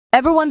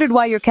Ever wondered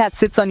why your cat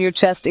sits on your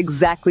chest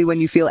exactly when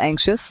you feel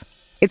anxious?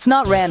 It's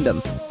not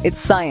random,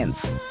 it's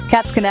science.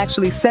 Cats can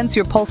actually sense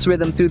your pulse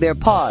rhythm through their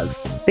paws.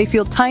 They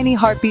feel tiny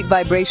heartbeat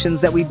vibrations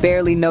that we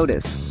barely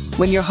notice.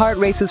 When your heart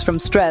races from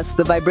stress,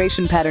 the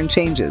vibration pattern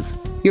changes.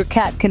 Your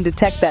cat can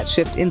detect that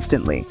shift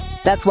instantly.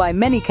 That's why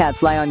many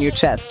cats lie on your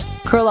chest,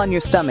 curl on your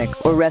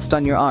stomach, or rest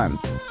on your arm.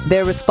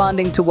 They're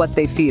responding to what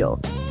they feel,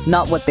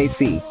 not what they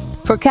see.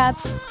 For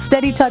cats,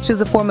 steady touch is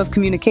a form of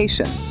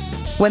communication.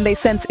 When they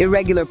sense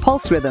irregular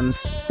pulse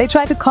rhythms, they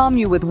try to calm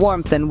you with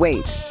warmth and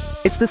weight.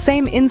 It's the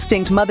same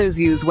instinct mothers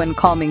use when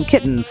calming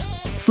kittens.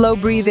 Slow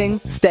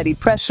breathing, steady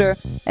pressure,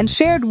 and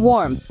shared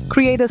warmth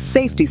create a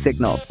safety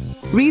signal.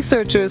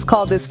 Researchers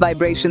call this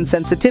vibration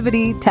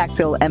sensitivity,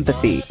 tactile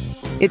empathy.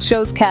 It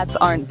shows cats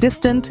aren't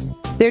distant,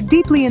 they're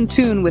deeply in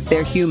tune with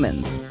their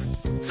humans.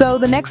 So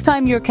the next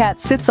time your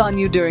cat sits on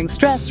you during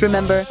stress,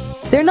 remember,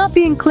 they're not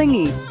being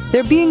clingy,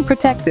 they're being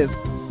protective.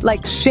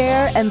 Like,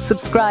 share and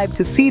subscribe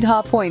to Soothe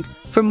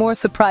for more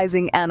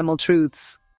surprising animal truths.